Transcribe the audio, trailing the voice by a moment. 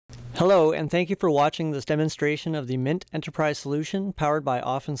Hello, and thank you for watching this demonstration of the Mynt Enterprise solution powered by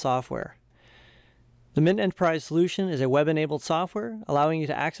Auphan software. The Mynt Enterprise solution is a web-enabled software allowing you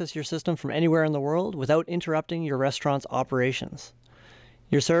to access your system from anywhere in the world without interrupting your restaurant's operations.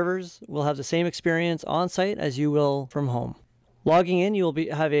 Your servers will have the same experience on-site as you will from home. Logging in, you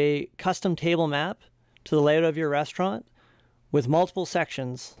will have a custom table map to the layout of your restaurant with multiple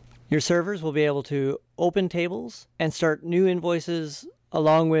sections. Your servers will be able to open tables and start new invoices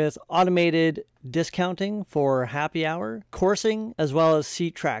along with automated discounting for happy hour, coursing, as well as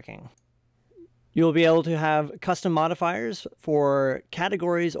seat tracking. You'll be able to have custom modifiers for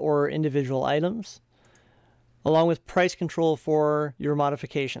categories or individual items, along with price control for your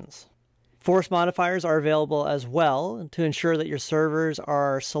modifications. Force modifiers are available as well to ensure that your servers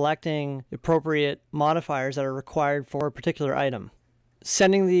are selecting appropriate modifiers that are required for a particular item.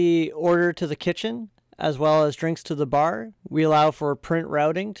 Sending the order to the kitchen, as well as drinks to the bar, we allow for print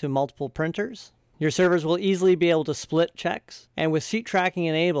routing to multiple printers. Your servers will easily be able to split checks, and with seat tracking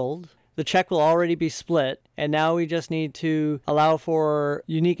enabled, the check will already be split, and now we just need to allow for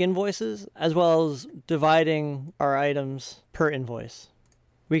unique invoices as well as dividing our items per invoice.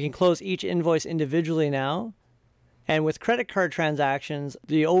 We can close each invoice individually now, and with credit card transactions,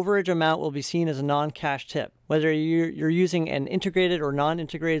 the overage amount will be seen as a non-cash tip. Whether you're using an integrated or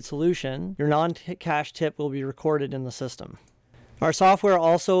non-integrated solution, your non-cash tip will be recorded in the system. Our software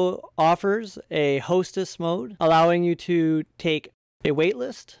also offers a hostess mode, allowing you to take a wait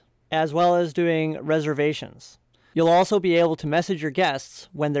list as well as doing reservations. You'll also be able to message your guests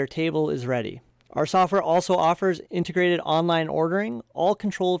when their table is ready. Our software also offers integrated online ordering, all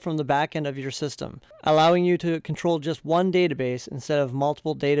controlled from the back end of your system, allowing you to control just one database instead of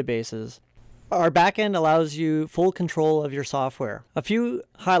multiple databases. Our backend allows you full control of your software. A few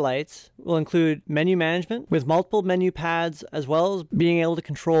highlights will include menu management with multiple menu pads, as well as being able to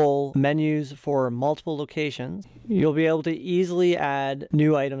control menus for multiple locations. You'll be able to easily add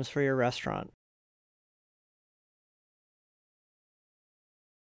new items for your restaurant.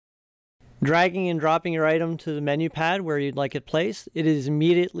 Dragging and dropping your item to the menu pad where you'd like it placed, it is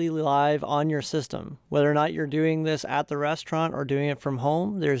immediately live on your system. Whether or not you're doing this at the restaurant or doing it from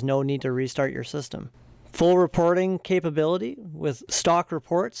home, there's no need to restart your system. Full reporting capability with stock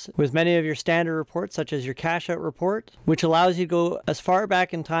reports, with many of your standard reports such as your cash out report, which allows you to go as far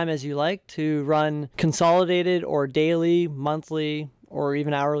back in time as you like to run consolidated or daily, monthly, or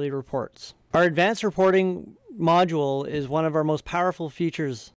even hourly reports. Our advanced reporting module is one of our most powerful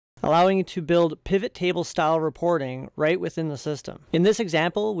features, allowing you to build pivot table style reporting right within the system. In this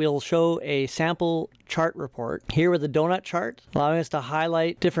example, we'll show a sample chart report here with a donut chart, allowing us to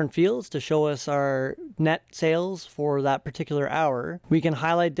highlight different fields to show us our net sales for that particular hour. We can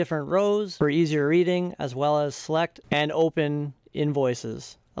highlight different rows for easier reading, as well as select and open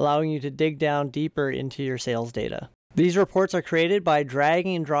invoices, allowing you to dig down deeper into your sales data. These reports are created by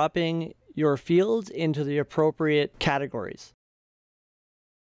dragging and dropping your fields into the appropriate categories.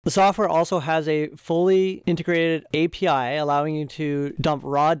 The software also has a fully integrated API allowing you to dump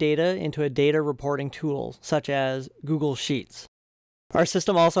raw data into a data reporting tool, such as Google Sheets. Our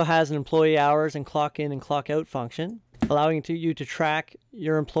system also has an employee hours and clock in and clock out function, allowing you to track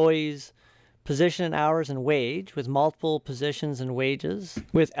your employees' position and hours and wage with multiple positions and wages,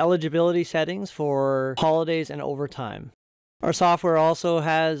 with eligibility settings for holidays and overtime. Our software also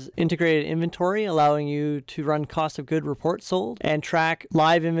has integrated inventory, allowing you to run cost of good reports sold and track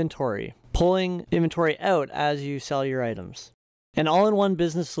live inventory, pulling inventory out as you sell your items. An all-in-one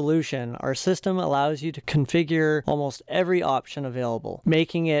business solution, our system allows you to configure almost every option available,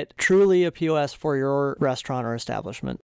 making it truly a POS for your restaurant or establishment.